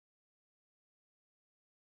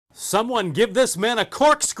Someone give this man a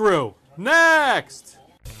corkscrew. Next!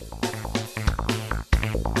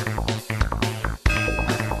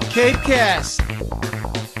 CapeCast.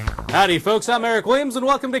 Howdy folks, I'm Eric Williams and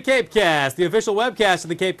welcome to CapeCast, the official webcast of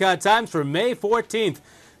the Cape Cod Times for May 14th.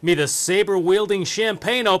 Meet a saber-wielding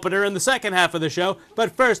champagne opener in the second half of the show,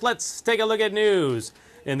 but first let's take a look at news.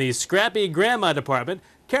 In the scrappy grandma department,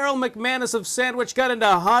 Carol McManus of Sandwich got into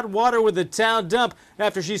hot water with the town dump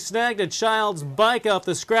after she snagged a child's bike off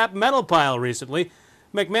the scrap metal pile recently.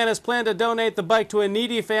 McManus planned to donate the bike to a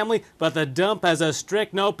needy family, but the dump has a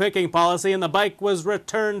strict no-picking policy and the bike was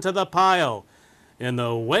returned to the pile. In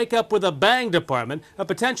the Wake Up with a Bang department, a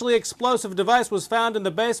potentially explosive device was found in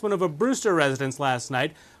the basement of a Brewster residence last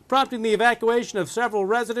night, prompting the evacuation of several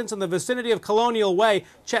residents in the vicinity of Colonial Way.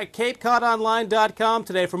 Check CapeCodOnline.com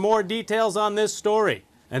today for more details on this story.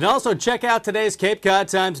 And also check out today's Cape Cod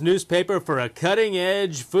Times newspaper for a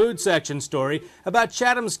cutting-edge food section story about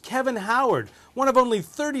Chatham's Kevin Howard, one of only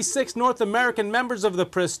 36 North American members of the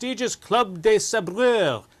prestigious Club des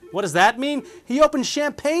Sabreurs. What does that mean? He opened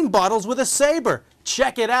champagne bottles with a saber.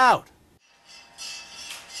 Check it out.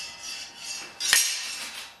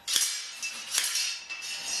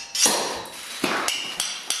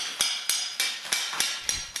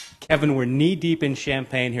 Kevin, we're knee-deep in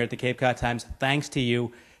champagne here at the Cape Cod Times, thanks to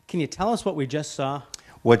you. Can you tell us what we just saw?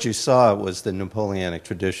 What you saw was the Napoleonic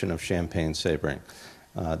tradition of champagne sabering.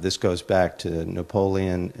 This goes back to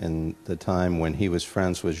Napoleon and the time when he was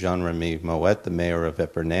friends with Jean-Remy Moet, the mayor of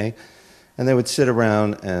Epernay, and they would sit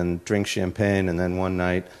around and drink champagne, and then one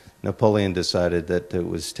night Napoleon decided that it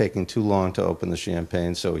was taking too long to open the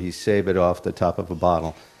champagne, so he sabered off the top of a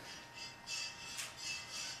bottle.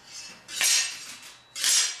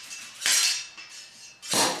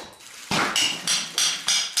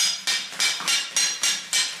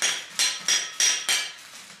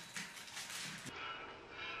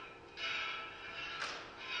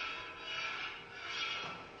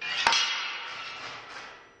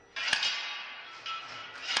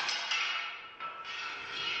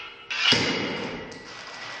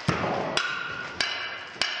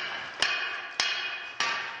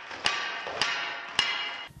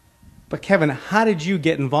 But Kevin, how did you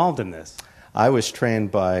get involved in this? I was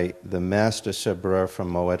trained by the master sabreur from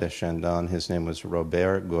Moet et Chandon. His name was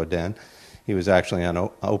Robert Gaudin. He was actually on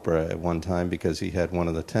Oprah at one time because he had one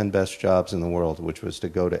of the 10 best jobs in the world, which was to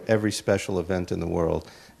go to every special event in the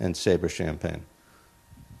world and saber champagne.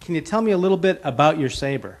 Can you tell me a little bit about your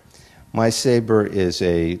saber? My saber is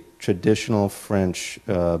a traditional French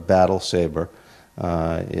battle saber.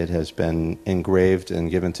 It has been engraved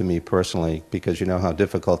and given to me personally because you know how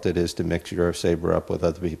difficult it is to mix your saber up with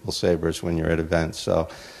other people's sabers when you're at events. So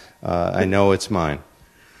I know it's mine.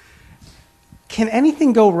 Can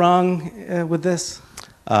anything go wrong with this?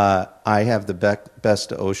 I have the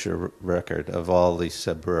best OSHA record of all the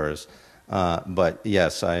sabreurs. But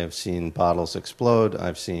yes, I have seen bottles explode.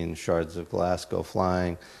 I've seen shards of glass go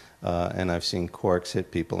flying. And I've seen corks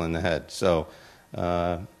hit people in the head. So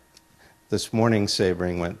this morning's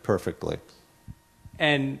sabering went perfectly.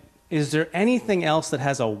 And is there anything else that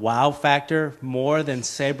has a wow factor more than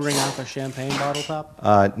sabering off a champagne bottle top?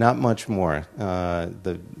 Not much more.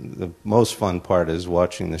 The most fun part is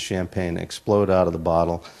watching the champagne explode out of the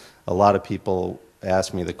bottle. A lot of people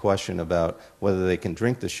ask me the question about whether they can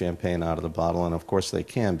drink the champagne out of the bottle, and of course they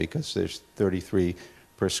can because there's 33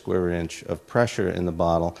 per square inch of pressure in the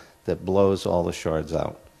bottle that blows all the shards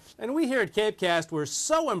out. And we here at CapeCast were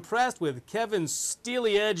so impressed with Kevin's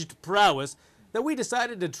steely-edged prowess that we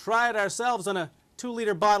decided to try it ourselves on a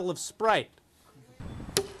 2-liter bottle of Sprite.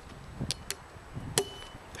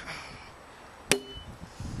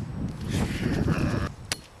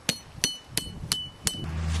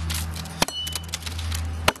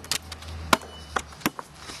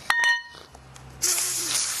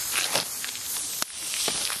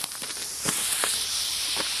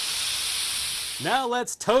 Now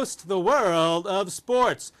let's toast the world of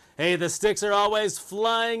sports. Hey, the sticks are always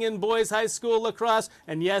flying in boys high school lacrosse,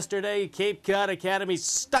 and yesterday Cape Cod Academy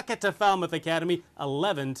stuck it to Falmouth Academy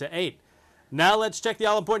 11-8. Now let's check the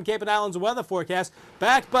all-important Cape and Islands weather forecast,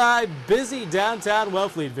 backed by busy downtown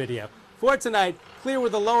Wellfleet video. For tonight, clear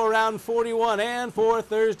with a low around 41, and for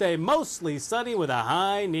Thursday, mostly sunny with a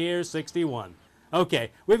high near 61.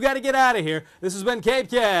 Okay, we've got to get out of here. This has been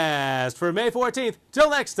CapeCast for May 14th. Till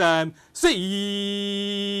next time,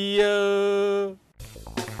 see ya!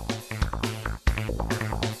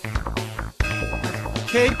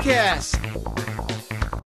 CapeCast.